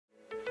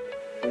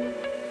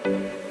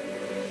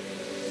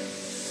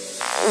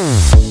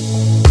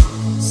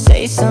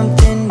Say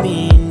something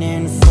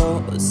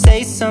meaningful,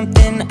 say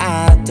something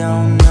I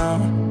don't know.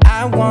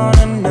 I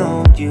wanna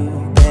know you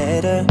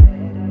better.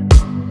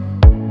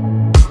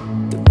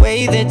 The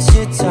way that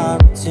you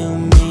talk to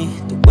me,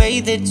 the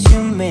way that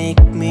you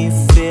make me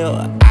feel,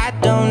 I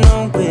don't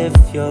know if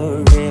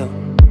you're real.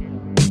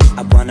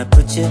 I wanna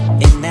put you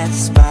in that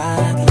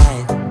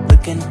spotlight,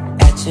 looking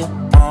at you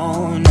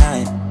all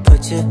night.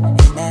 Put you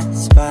in that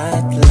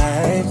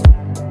spotlight.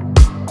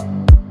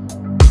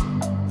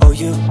 Oh,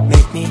 you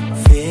make me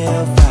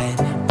feel right.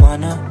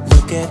 Wanna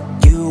look at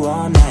you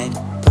all night.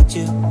 Put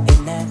you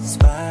in that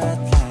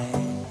spotlight.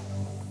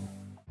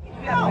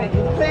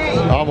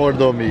 A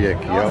mordomia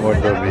aqui, a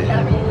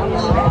mordomia.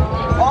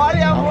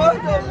 Olha a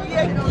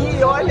mordomia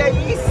aqui, olha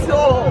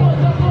isso!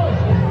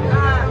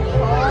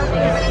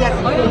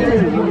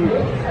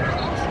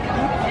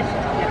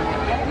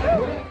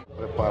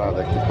 Preparado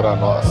aqui pra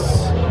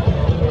nós.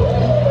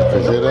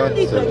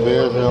 Refrigerante,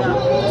 cerveja,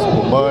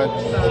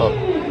 espumante,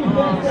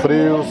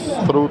 frios,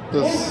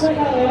 frutas.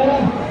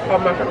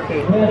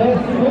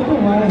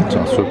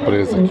 Tinha uma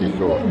surpresa aqui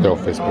que o hotel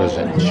fez pra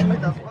gente.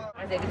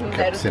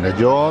 Aqui a piscina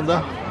de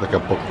onda, daqui a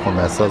pouco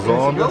começa as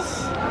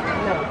ondas.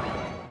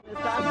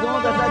 As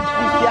ondas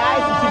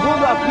artificiais, o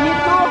segundo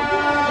apito.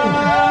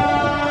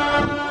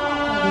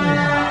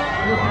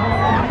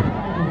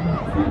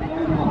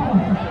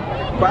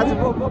 Quase o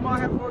vovô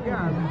morre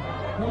afogado.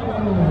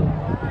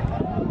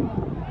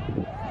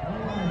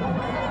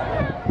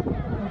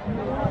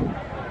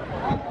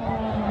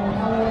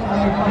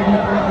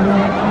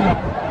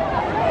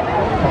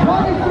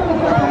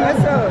 Tá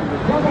começando.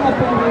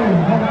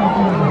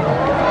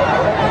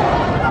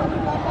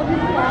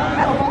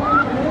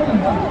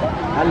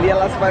 Ali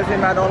elas fazem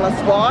marolas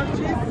fortes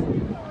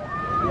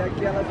e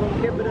aqui elas vão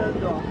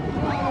quebrando, ó.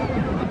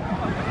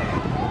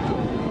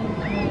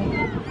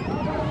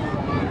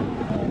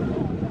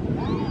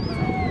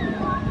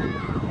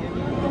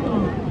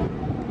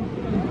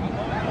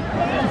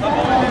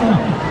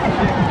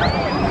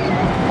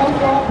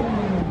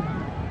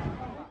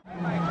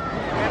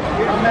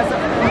 Começa a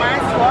ficar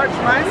mais forte,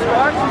 mais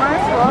forte,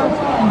 mais forte.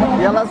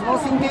 E elas vão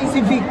se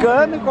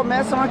intensificando e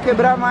começam a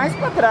quebrar mais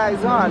para trás,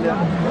 olha.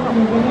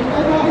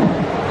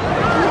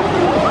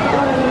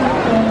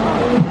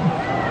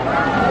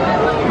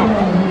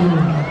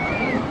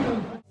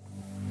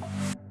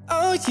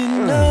 Oh, you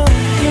know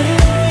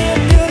you're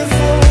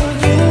beautiful,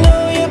 you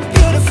know you're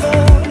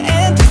beautiful,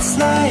 and it's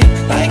like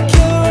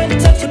you're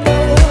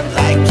untouchable,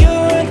 like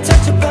you're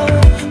untouchable.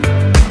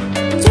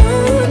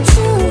 Don't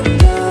you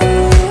know?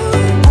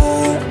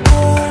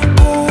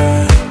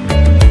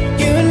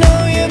 You know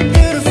you're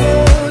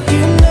beautiful,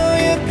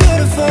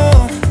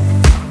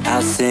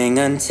 I'll sing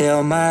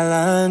until my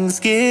lungs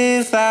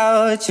give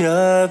out.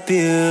 You're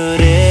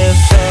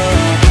beautiful.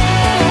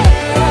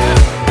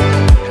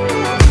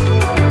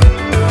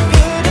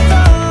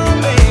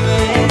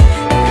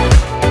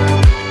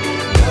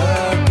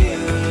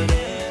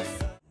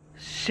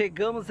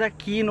 Chegamos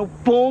aqui no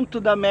ponto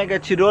da mega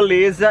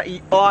tirolesa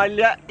e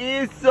olha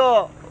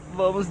isso!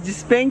 Vamos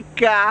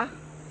despencar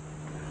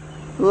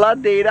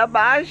ladeira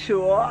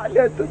abaixo,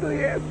 olha tudo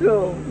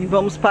isso! E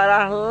vamos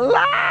parar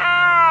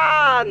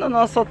lá no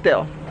nosso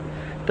hotel.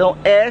 Então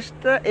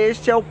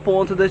este é o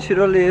ponto da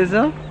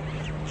tirolesa,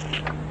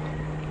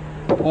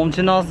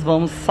 onde nós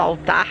vamos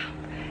saltar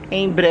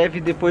em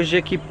breve depois de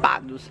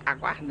equipados.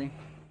 Aguardem!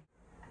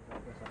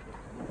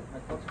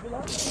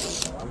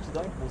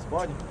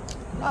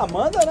 Ah,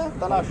 manda, né?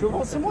 Tá na chuva,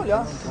 vamos se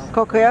molhar.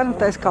 Qualquer não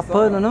tá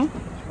escapando, não?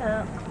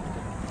 Não.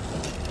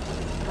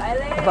 Vai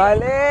ler! Vai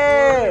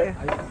ler!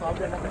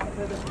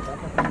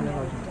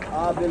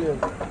 Ah, beleza.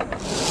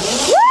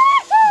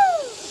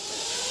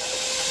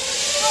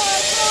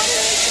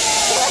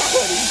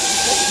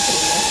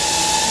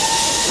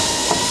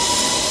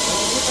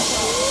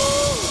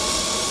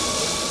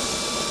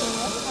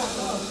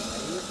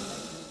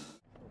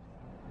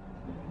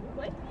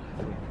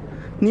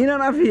 Nina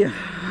na via.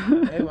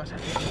 Eu acho que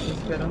eu tô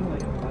esperando aí.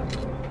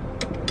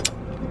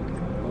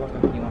 Coloca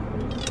aqui uma.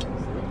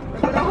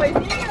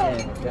 Arrozinho?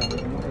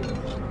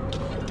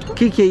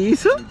 Que é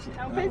isso?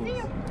 É um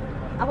pezinho.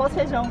 Arroz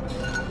feijão.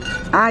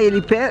 Ah,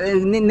 ele pesa.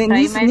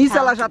 Nisso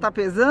ela já tá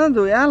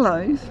pesando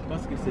ela? Isso.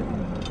 Quanto que você tem?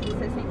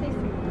 65.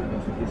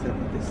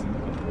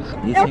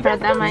 Isso É pra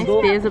dar mais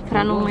peso,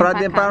 pra não Pra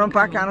não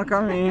empacar no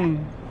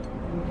caminho.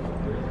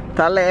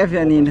 Tá leve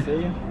a Nina.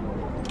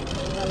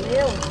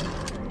 Valeu.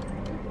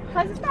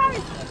 Faz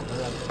stories.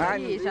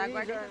 Aí, Já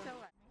guardei no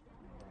celular.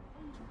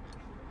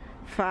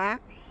 Fá.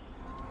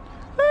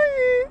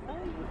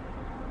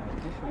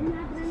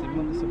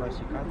 Segunda, você vai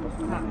esticar, vai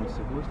ficar no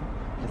seu rosto.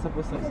 Essa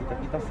posição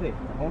aqui tá certa,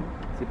 tá bom?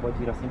 Você pode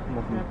virar sempre com um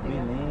movimento bem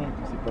lento,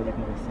 você pode ir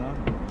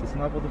conversando. Porque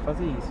senão eu vou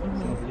fazer isso, senão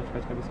você vai ficar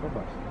de cabeça pra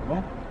baixo, tá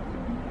bom?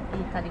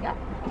 E tá ligado?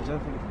 Já,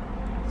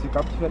 se o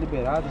cabo estiver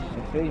liberado,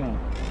 já fez um,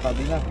 tá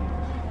bem na frente.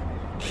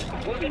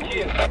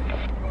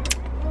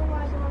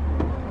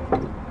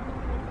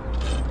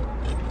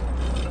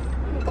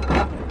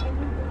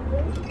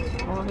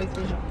 Arroz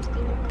feijão.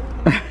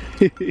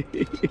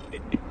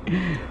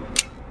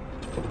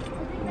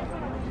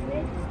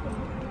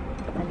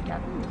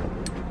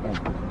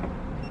 Obrigada.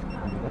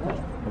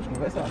 Pode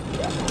conversar.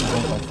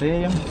 Bom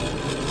passeio.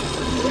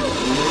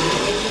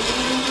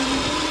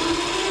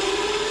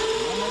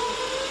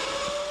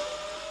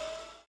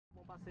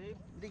 Bom passeio.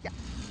 Obrigado.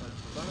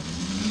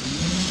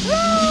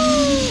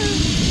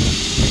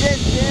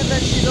 Descendo a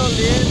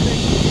tirolesa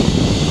aqui.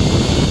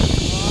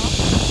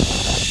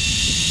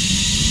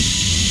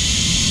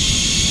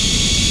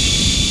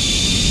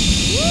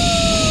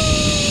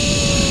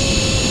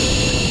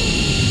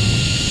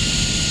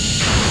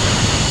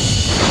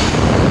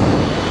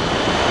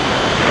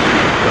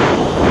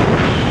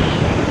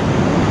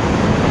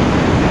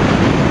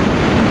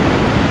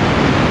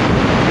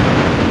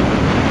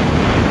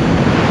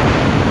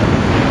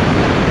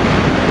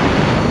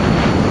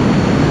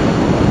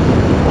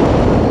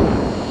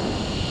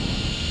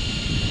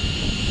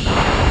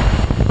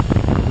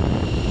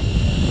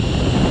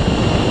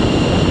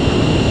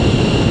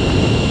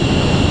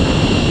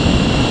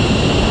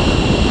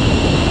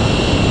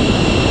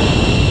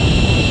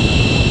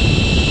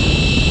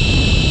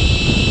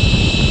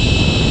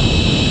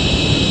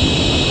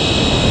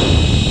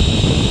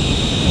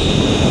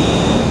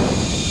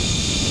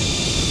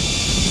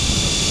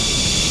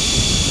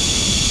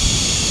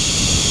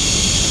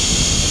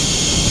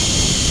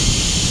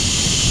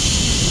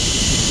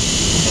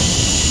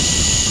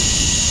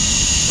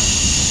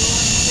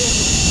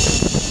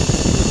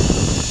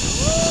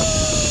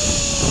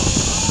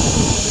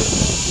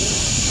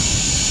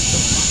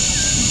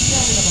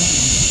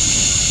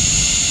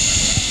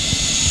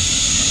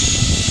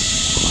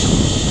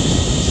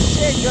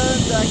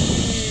 Chegando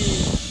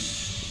aqui.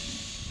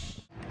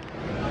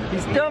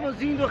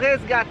 Estamos indo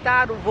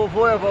resgatar o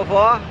vovô e a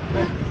vovó.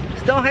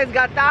 Estão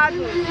resgatados?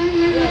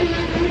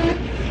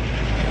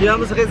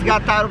 Viemos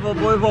resgatar o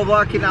vovô e a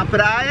vovó aqui na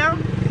praia,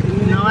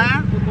 não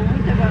é?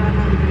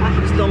 A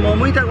gente tomou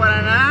muita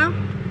guaraná.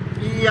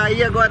 E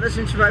aí agora a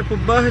gente vai pro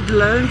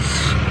Birdland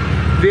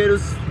ver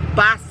os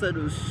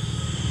pássaros.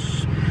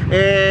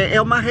 É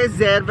uma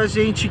reserva,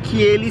 gente,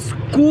 que eles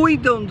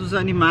cuidam dos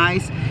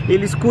animais,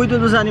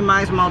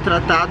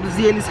 maltratados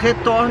e eles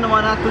retornam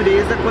à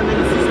natureza quando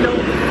eles estão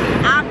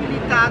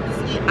habilitados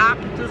e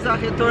aptos a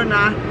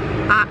retornar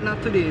à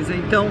natureza.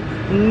 Então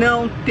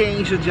não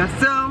tem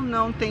judiação,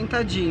 não tem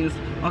tadinhos,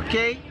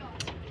 ok?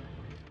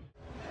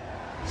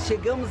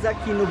 Chegamos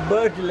aqui no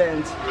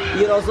Birdland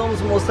e nós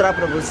vamos mostrar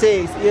para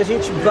vocês, e a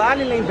gente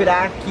vale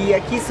lembrar que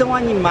aqui são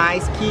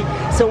animais que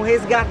são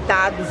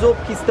resgatados ou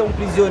porque estão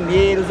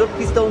prisioneiros ou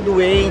porque estão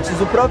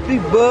doentes. O próprio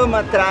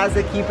IBAMA traz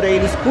aqui para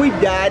eles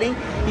cuidarem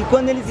e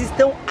quando eles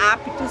estão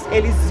aptos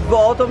eles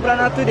voltam para a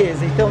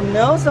natureza. Então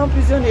não são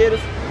prisioneiros,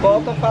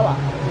 volto a falar.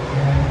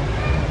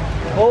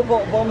 Ou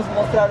vamos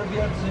mostrar o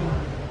viadinho.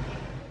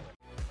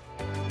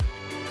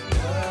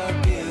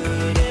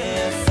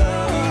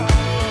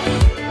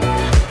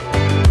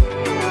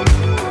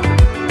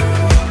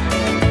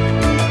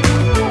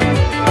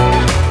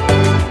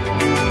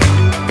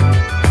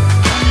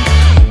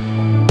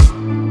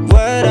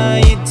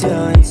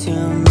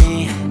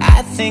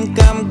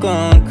 I'm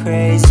going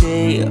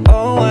crazy.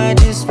 Oh, I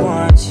just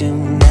want you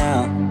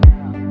now.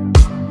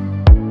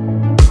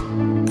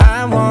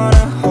 I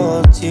wanna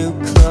hold you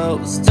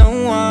close,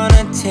 don't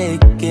wanna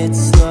take it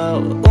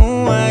slow.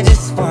 Oh, I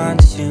just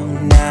want you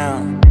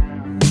now.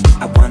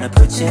 I wanna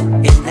put you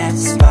in that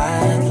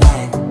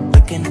spotlight,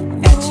 looking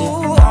at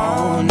you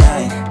all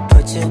night.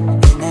 Put you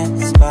in that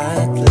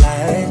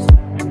spotlight.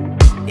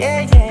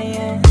 Yeah, yeah,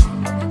 yeah.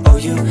 Oh,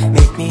 you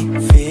make me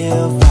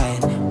feel right.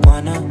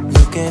 Wanna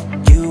look at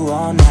you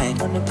all night.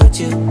 Wanna put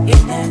you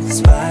in that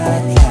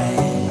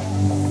spotlight.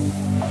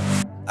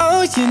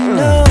 Oh, you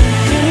know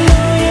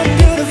you're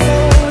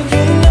beautiful.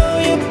 You know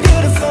you're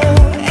beautiful.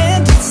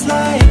 And it's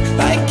like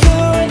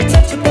you're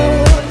untouchable.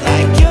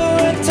 Like you're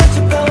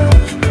untouchable.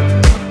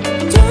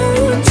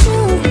 Don't you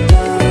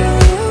know?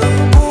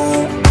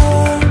 Oh,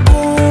 oh,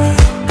 oh.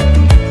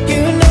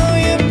 You know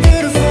you're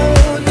beautiful.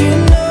 You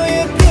know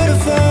you're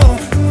beautiful.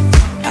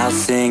 I'll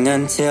sing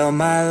until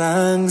my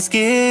lungs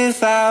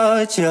give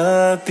out.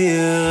 You're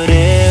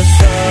beautiful.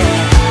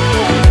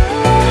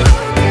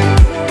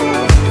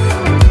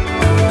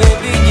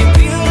 Baby, you're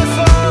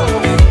beautiful.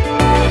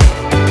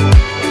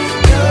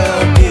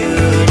 You're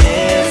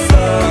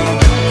beautiful.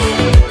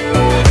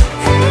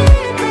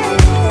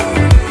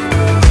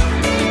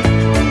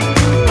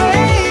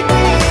 Baby,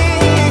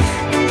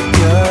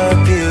 you're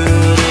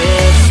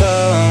beautiful.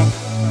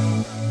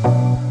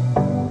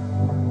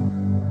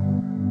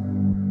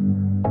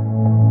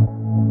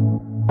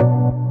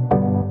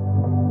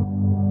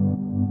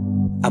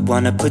 I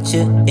wanna put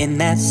you in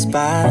that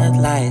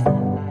spotlight,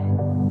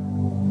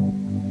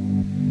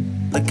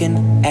 looking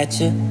at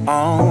you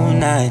all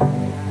night,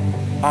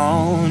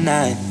 all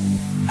night.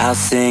 I'll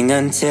sing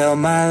until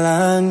my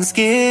lungs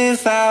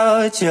give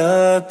out.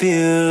 You're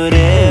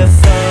beautiful.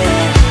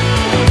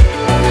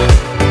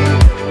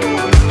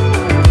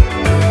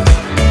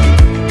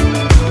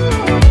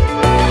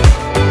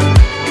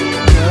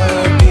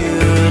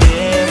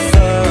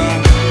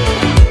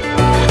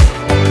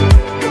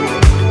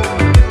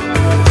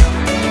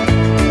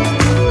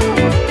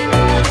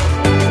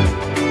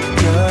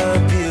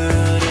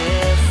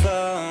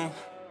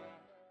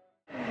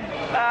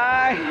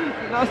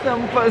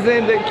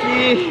 fazendo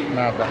aqui?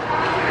 Nada.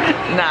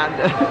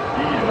 Nada.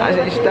 A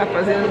gente tá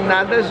fazendo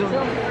nada junto.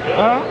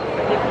 Hã?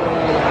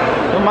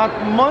 Um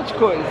monte de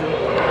coisa.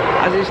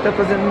 A gente tá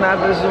fazendo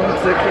nada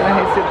juntos aqui na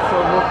recepção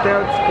do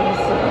hotel,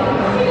 descansando.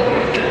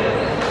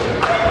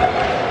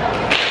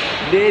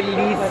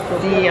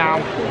 Delícia.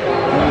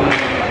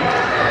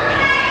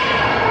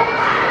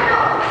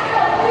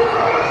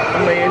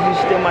 Amanhã a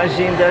gente tem uma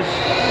agenda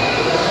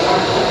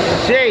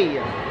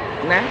cheia,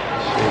 né?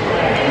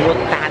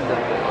 Lotada.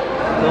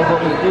 Então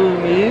vamos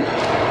dormir.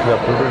 Já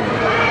tô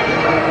dormindo.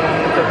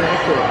 Também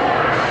tô.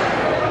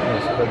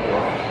 Isso tá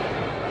bom.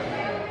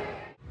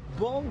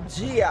 Bom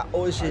dia!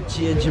 Hoje é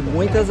dia de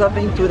muitas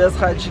aventuras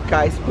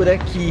radicais por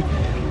aqui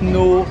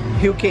no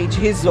RIO QUENTE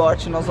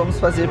Resort. Nós vamos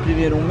fazer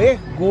primeiro um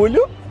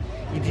mergulho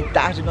e de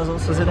tarde nós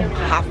vamos fazer um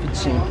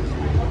rafting.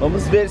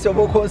 Vamos ver se eu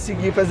vou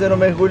conseguir fazer um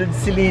mergulho de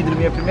cilindro.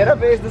 Minha primeira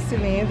vez do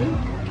cilindro.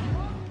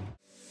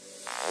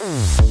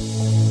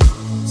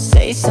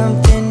 Say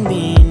something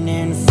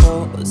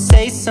meaningful,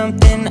 say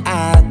something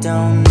I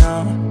don't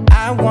know.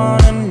 I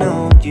wanna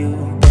know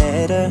you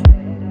better.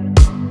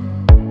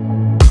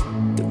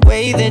 The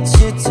way that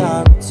you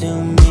talk to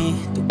me,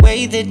 the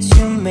way that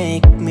you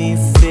make me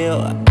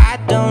feel, I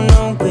don't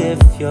know if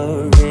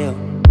you're real.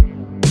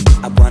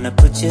 I wanna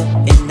put you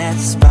in that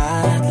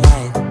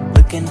spotlight,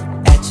 looking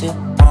at you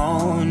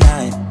all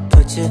night.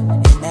 Put you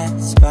in that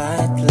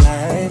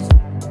spotlight.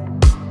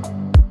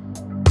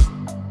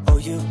 Oh,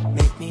 you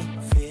make me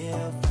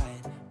feel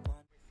right.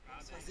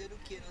 Vamos fazer o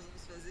que? Nós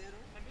vamos fazer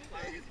um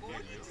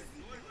mergulho de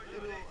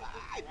cilindro.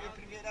 Ai, minha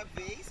primeira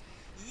vez.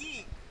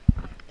 E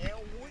é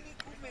o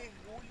único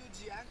mergulho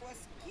de águas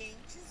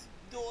quentes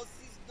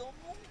doces do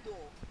mundo.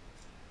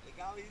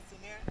 Legal isso,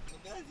 né? No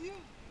Brasil.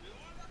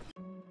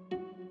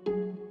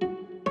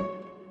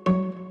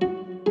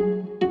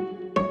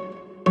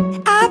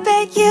 I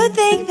bet you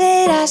think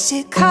that I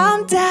should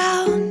calm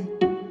down,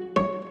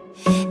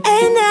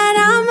 and that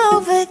I'm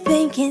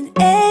overthinking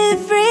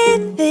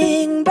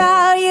everything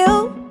about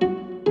you,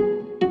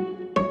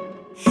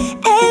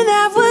 and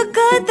that we're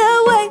good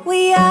the way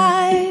we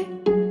are.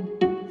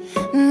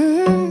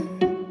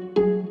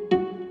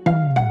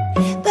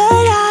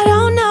 But I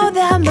don't know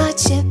that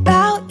much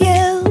about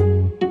you,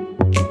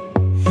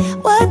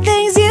 what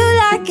things you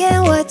like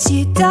and what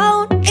you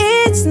don't.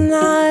 It's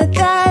not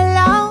that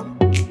long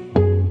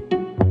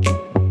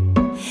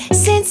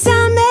since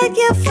I met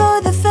you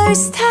for the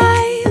first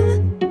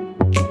time.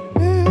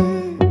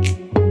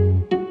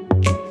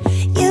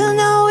 You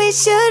know we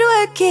should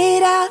work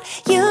it out.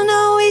 You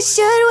know we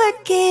should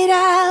work it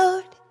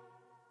out.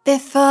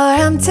 Before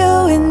I'm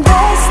too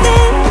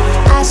invested,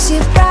 I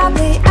should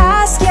probably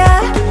ask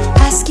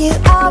you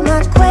all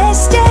my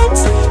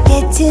questions,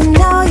 get to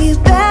know you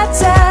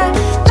better.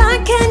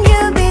 Like, can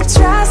you be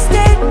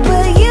trusted?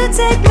 Will you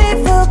take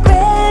me for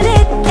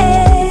granted?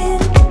 And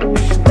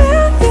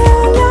will you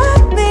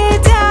let me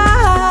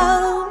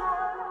down?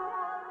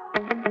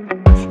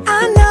 I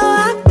know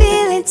I'm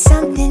feeling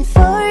something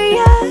for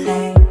you.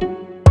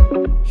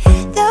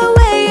 The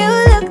way you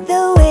look,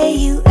 the way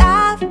you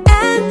laugh,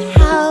 and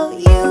how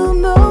you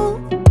move.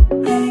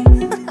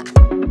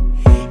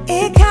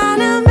 It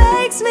kinda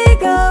makes me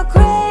go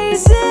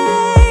crazy.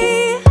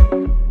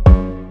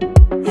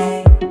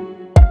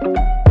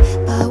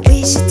 But we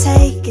should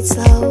take it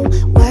slow,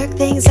 work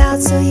things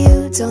out so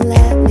you don't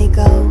let me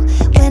go.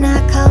 When I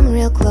come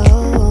real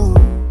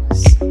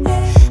close,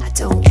 I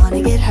don't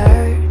wanna get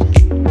hurt,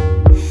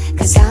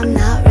 'cause I'm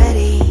not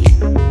ready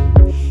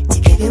to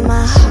give you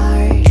my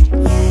heart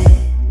yet.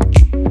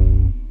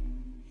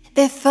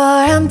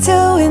 Before I'm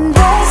too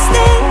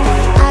invested,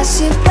 I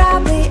should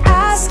probably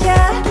ask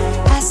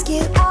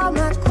you all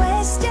my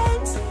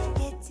questions.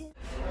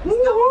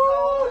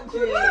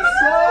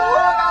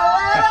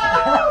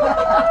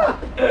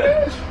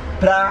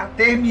 Pra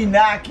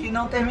terminar aqui,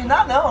 não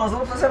terminar não, nós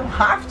vamos fazer um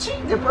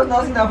rafting, depois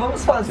nós ainda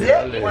vamos fazer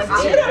uma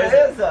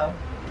tirolesa.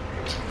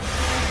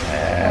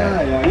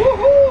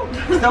 Uhul!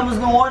 Estamos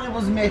no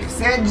ônibus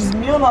Mercedes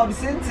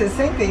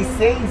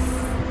 1966.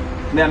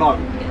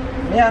 69.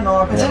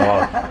 69.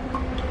 69.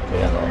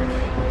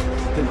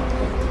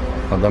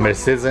 Quando a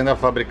Mercedes ainda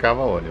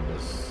fabricava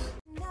ônibus.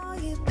 Know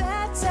you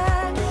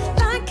better.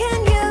 Like,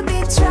 can you be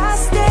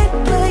trusted?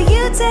 Will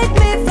you take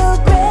me for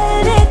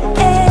granted?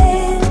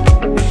 And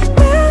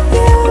will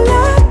you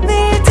let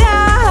me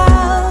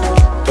down?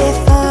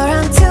 Before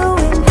I'm too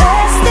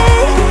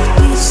invested,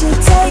 we should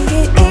take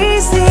it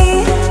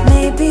easy.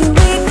 Maybe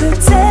we could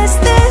test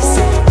this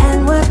and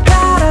work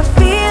out our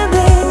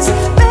feelings.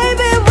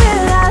 Baby,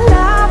 will I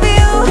love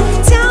you?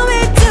 Tell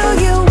me, do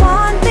you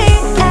want me?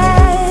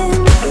 And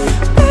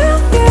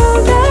will you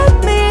let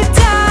me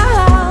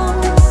down?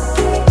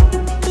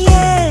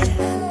 Yeah.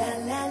 La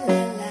la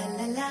la la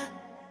la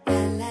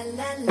la la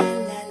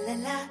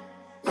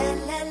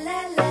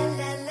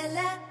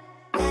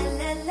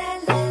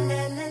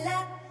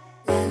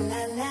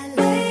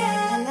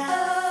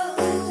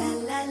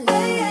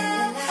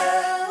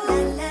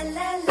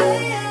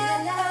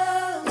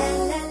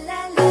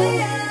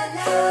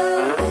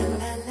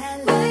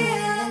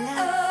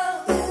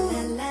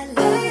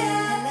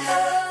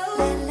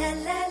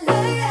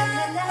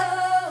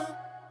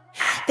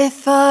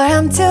Before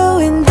I'm too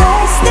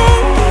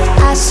invested,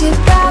 I should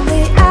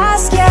probably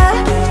ask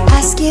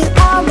you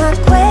all my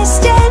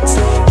questions,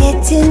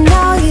 get to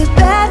know you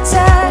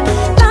better.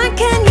 Like,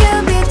 can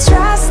you be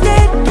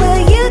trusted? Will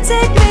you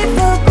take me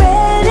for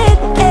granted?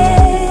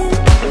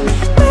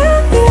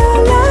 And will you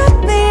let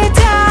me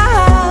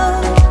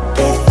down?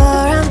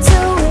 Before I'm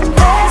too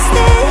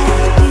invested,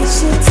 you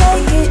should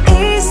take it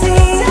easy.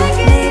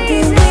 Maybe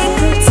we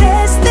could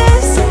test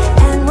this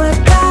and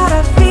work out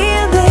our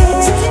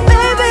feelings.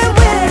 Maybe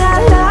when I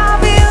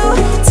love you,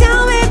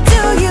 tell me,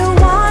 do you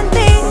want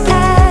me?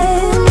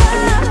 And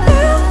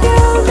will you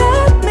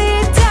let me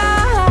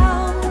down?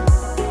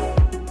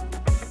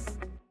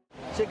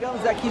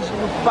 Chegamos aqui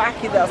no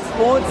Parque das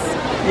Fontes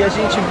e a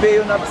gente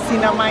veio na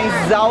piscina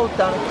mais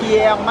alta, que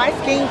é a mais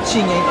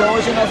quentinha. Então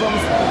hoje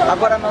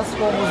agora nós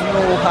fomos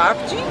no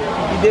rafting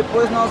e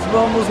depois nós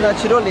vamos na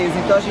tirolesa.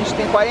 Então a gente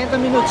tem 40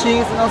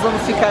 minutinhos e nós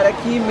vamos ficar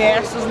aqui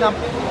imersos na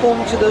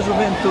ponte da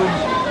juventude.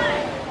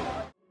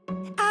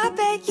 I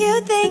bet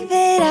you think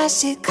that I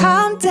should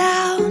calm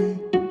down,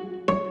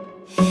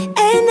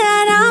 and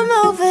that I'm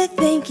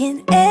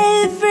overthinking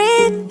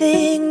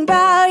everything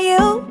about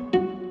you,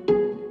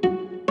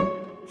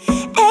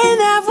 and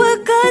that we're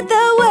good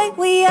the way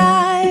we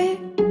are.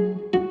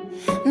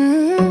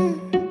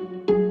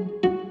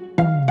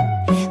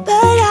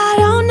 But I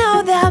don't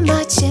know that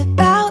much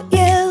about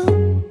you,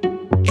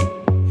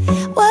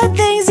 what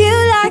things you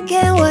like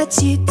and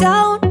what you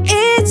don't.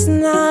 It's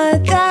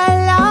not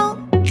that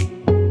long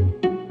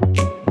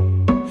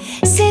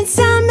since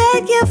I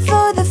met you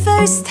for the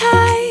first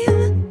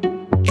time.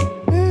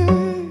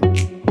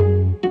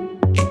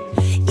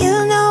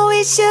 You know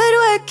we should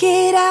work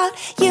it out.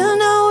 You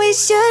know we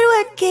should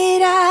work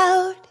it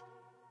out.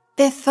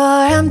 Before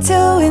I'm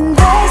too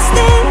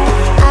invested,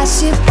 I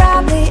should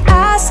probably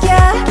ask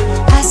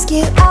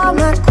you all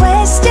my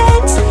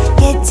questions,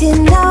 get to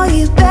know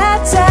you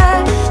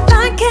better.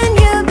 Like, can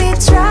you be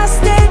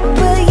trusted?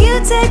 Will you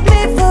take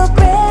me for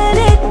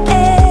granted?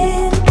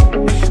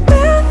 And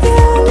will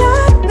you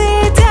let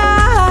me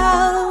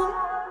down?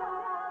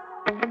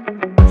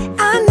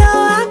 I know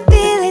I'm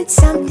feeling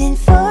something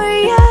for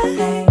you.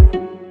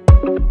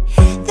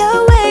 The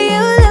way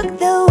you look,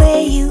 the way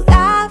you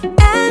laugh,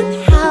 and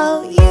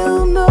how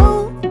you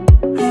move.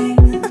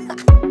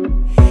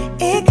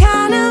 It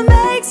kinda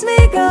makes me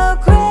go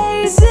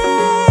crazy.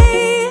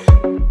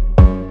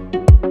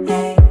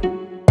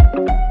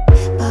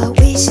 But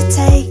we should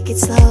take it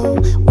slow,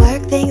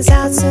 work things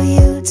out so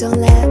you don't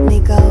let me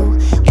go.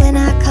 When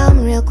I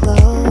come real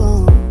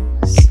close,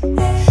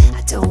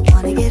 I don't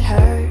wanna get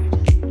hurt.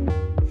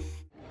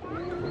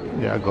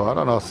 E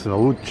agora, nossa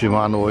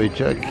última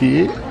noite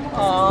aqui,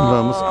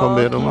 vamos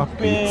comer uma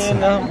pizza.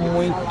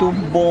 Muito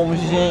bom,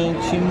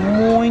 gente,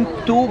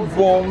 muito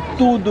bom,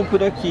 tudo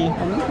por aqui.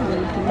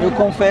 Eu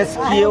confesso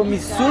que eu me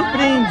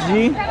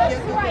surpreendi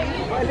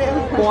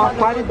com a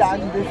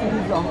qualidade desse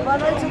risol. Boa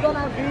noite,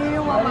 dona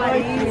Vilma,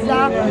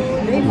 Maísa.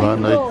 Boa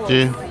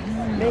noite.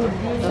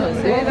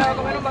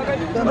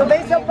 Tudo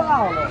bem, seu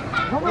Paulo?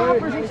 Vamos lá,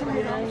 por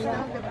gentileza.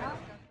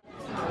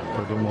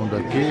 Todo mundo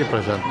aqui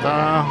para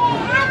jantar.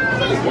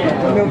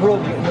 Meu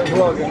vlogger.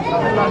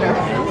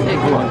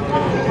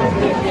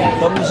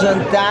 Vamos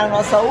jantar,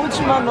 nossa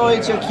última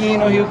noite aqui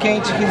no Rio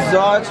Quente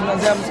Resort.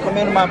 Nós vamos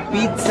comer uma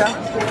pizza.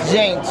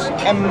 Gente,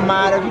 é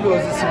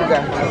maravilhoso esse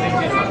lugar.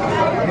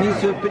 Me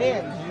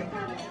surpreende.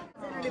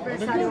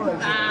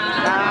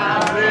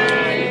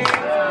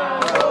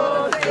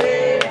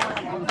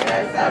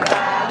 Essa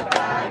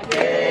data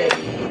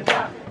querida,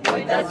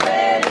 muitas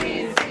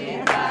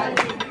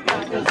felicidades,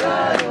 muitos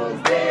anos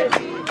de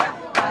vida,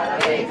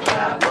 parabéns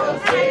pra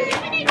você.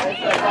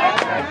 Essa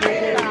data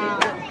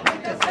querida,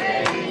 muitas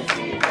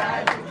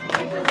felicidades,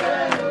 muitos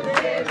anos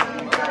de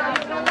vida.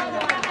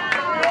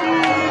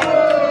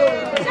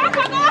 Já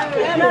pagou?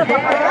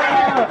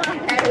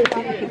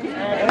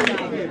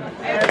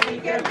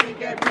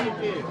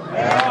 É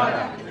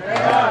hora, é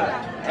hora,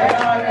 é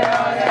hora, é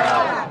hora, é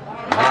hora.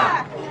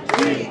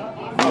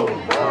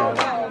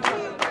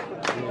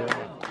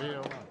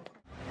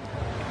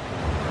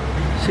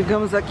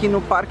 Chegamos aqui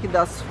no Parque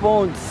das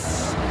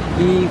Fontes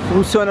e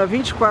funciona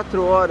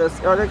 24 horas.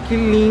 Olha que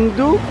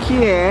lindo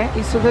que é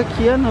isso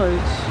daqui à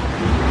noite.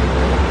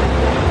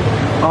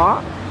 Ó,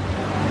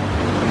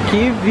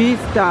 que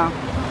vista!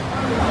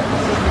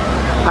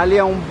 Ali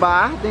é um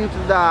bar dentro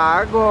da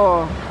água,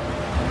 ó.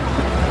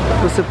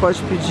 Você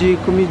pode pedir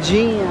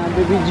comidinha,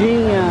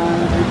 bebidinha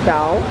e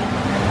tal.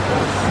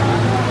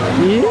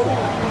 E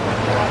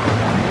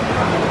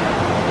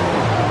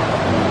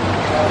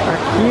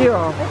aqui,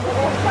 ó,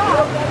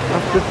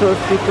 as pessoas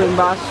ficam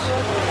embaixo,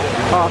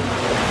 ó.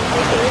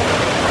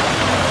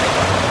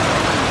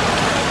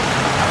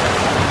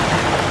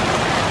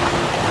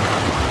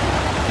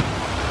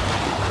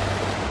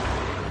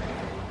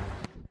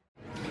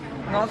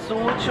 Nosso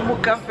último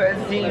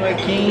cafezinho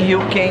aqui em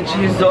Rio Quente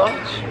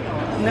Resort,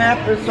 né,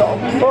 pessoal?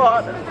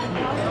 Bora!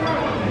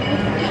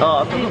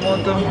 Ó,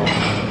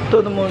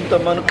 todo mundo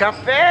tomando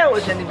café.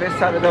 Hoje é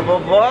aniversário da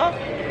vovó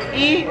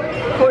e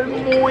foi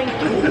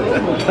muito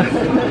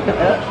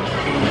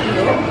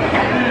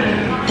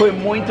Foi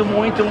muito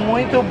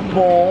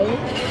bom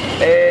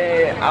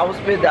a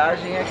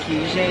hospedagem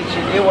aqui,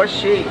 gente. Eu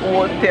achei o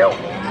hotel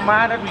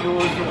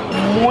maravilhoso,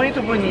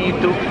 muito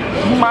bonito,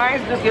 mais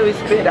do que eu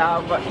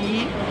esperava,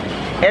 e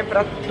é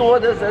para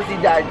todas as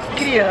idades,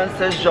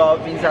 crianças,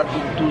 jovens,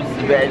 adultos,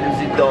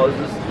 velhos,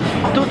 idosos,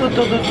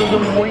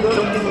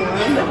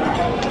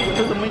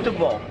 tudo muito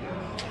bom.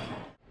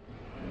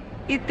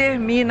 E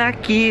termina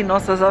aqui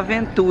nossas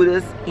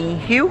aventuras em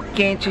Rio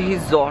Quente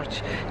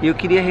Resort. E eu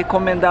queria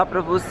recomendar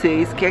para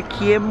vocês que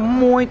aqui é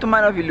muito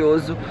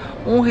maravilhoso,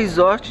 um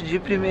resort de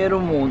primeiro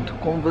mundo,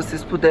 como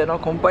vocês puderam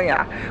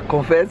acompanhar.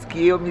 Confesso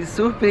que eu me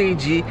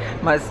surpreendi,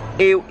 mas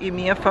eu e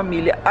minha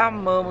família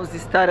amamos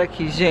estar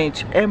aqui,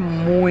 gente. É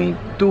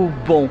muito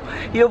bom.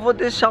 E eu vou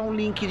deixar um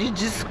link de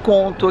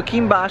desconto aqui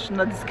embaixo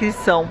na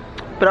descrição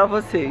para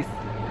vocês.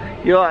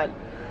 E olha,